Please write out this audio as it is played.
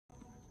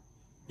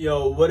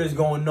Yo, what is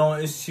going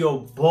on? It's your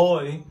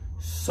boy,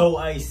 So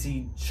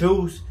Icy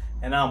Juice,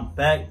 and I'm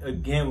back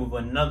again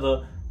with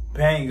another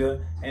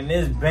banger. And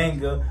this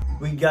banger,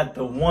 we got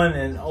the one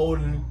and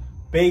only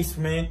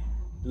Baseman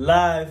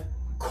live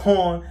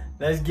corn.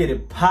 Let's get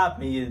it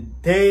popping, you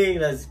dig?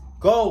 Let's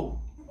go.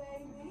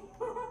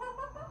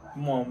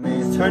 Come on,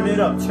 man. Turn it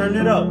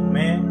up,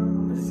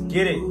 man. Let's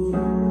get it.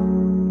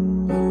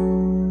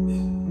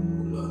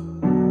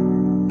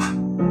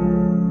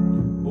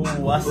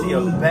 Ooh, I see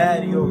a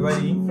baddie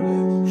already.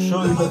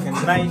 Shorty looking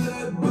nice.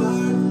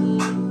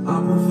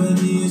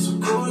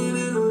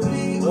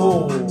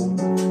 Oh.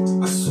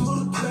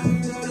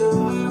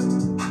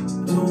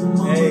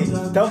 Hey,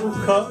 double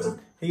cup.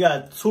 He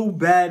got two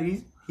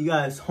baddies. He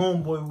got his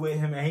homeboy with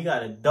him, and he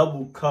got a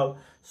double cup.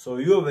 So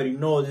you already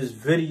know this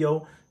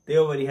video. They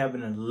already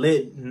having a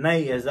lit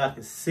night, as I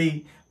can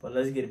see. But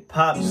let's get it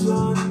popping.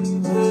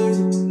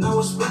 Now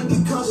I spend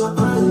because I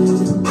earned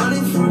it.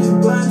 Running through the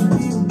bands,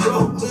 being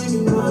broke, made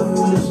me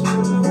nervous.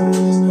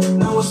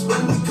 Now I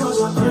spend because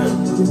I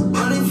earned it.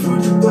 Running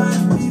through the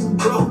bands, being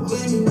broke,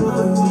 made me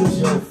nervous.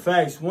 Yo,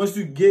 facts. Once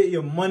you get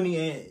your money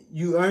and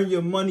you earn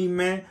your money,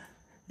 man,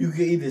 you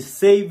can either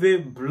save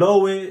it,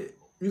 blow it.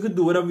 You can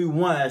do whatever you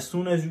want. As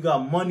soon as you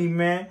got money,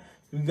 man,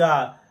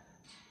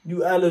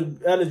 you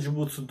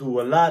eligible to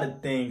do a lot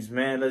of things,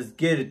 man. Let's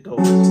get it though.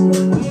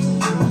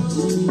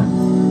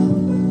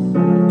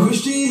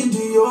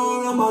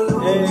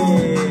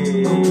 Hey.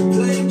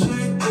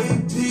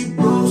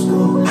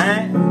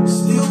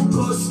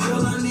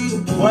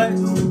 What?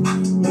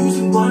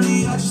 Using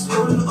money, I just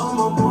got it on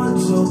my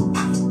mind, so I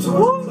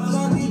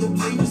need a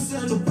plane to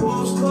send a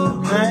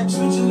postcard.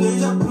 Switching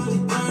lanes, I put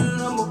it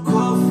down on my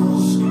car.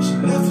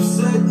 Switching left, you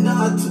said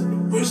nah, I took the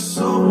risk,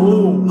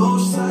 so no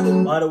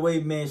side. By the way,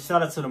 man,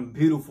 shout out to them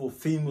beautiful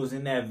females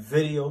in that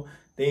video.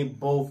 They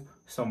both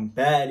some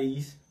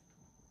baddies.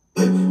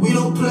 We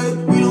don't play.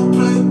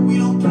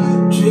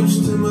 Trips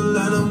to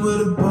Milan, I'm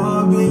with a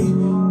Barbie.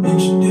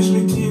 Introduce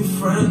me to your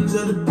friends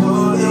at the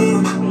party.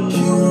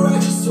 You were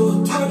righteous, so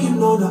twerking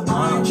on the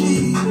IG.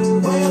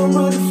 Way I'm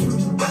running through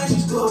the back,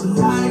 she's gonna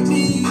like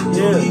me.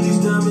 Yeah. These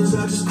diamonds,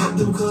 I just got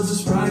them cause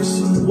it's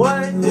pricey.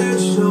 What?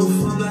 There's no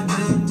fun like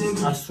that,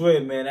 nigga. I swear,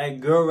 man, that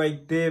girl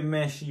right there,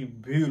 man, she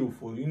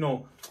beautiful. You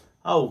know,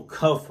 I would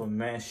cuff her,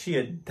 man. She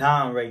a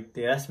dime right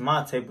there. That's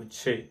my type of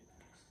chick.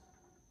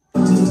 I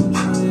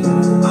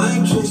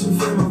ain't chasing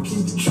fame, I'll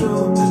keep it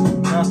true.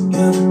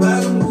 Get it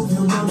back and move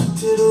your moms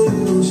to the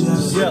hills.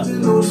 Yeah,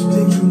 sipping on this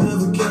pink, you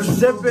never catch a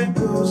sipping.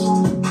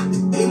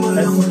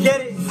 Let's get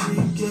it.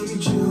 Gave me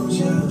chills,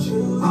 yeah.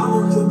 I'ma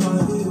put my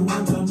head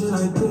one time till I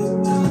did.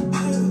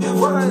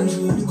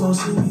 Every you gon'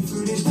 see me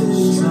through these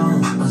things. I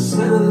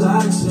said a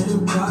lot,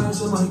 saying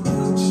prize on my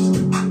bitch.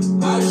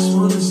 I just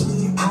wanna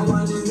see all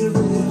my niggas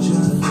rich.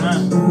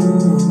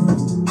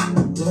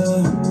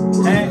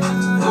 Hey,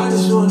 I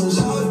just wanna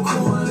see.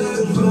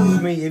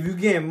 I mean, if you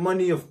getting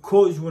money, of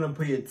course you want to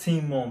put your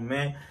team on,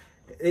 man.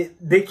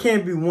 There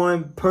can't be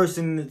one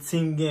person in the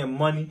team getting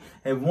money.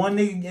 If one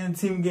nigga in the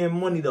team getting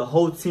money, the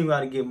whole team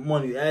got to get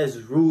money. That's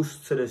rules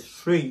to the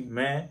street,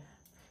 man.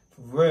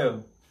 For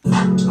real. He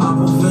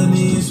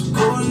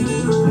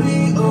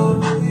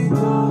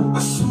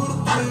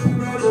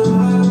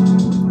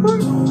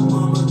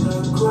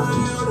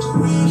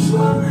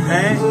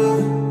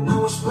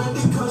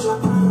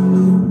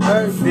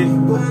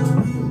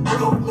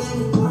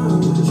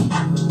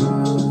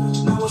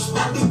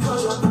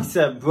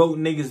said broke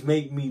niggas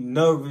make me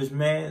nervous,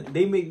 man.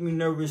 They make me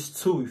nervous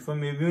too. You feel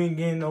me? If you ain't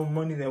getting no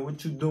money, then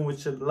what you doing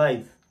with your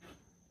life?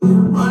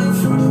 Running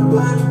through the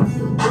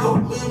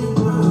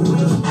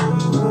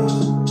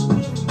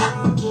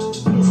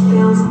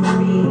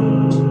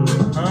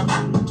huh?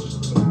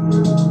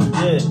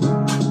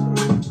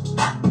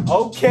 Yeah.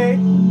 Okay.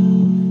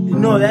 You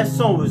know, that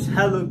song was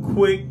hella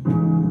quick.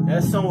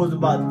 That song was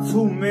about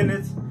 2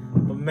 minutes.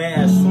 But man,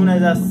 as soon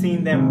as I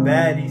seen them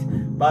baddies,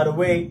 by the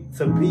way,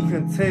 to be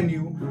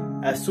continued,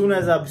 as soon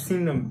as I've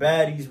seen them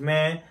baddies,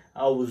 man,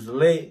 I was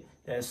lit.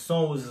 That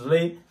song was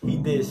lit. He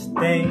did his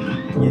thing.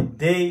 You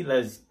dig?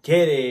 Let's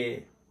get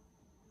it.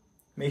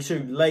 Make sure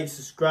you like,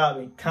 subscribe,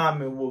 and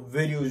comment what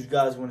videos you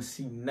guys want to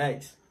see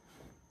next.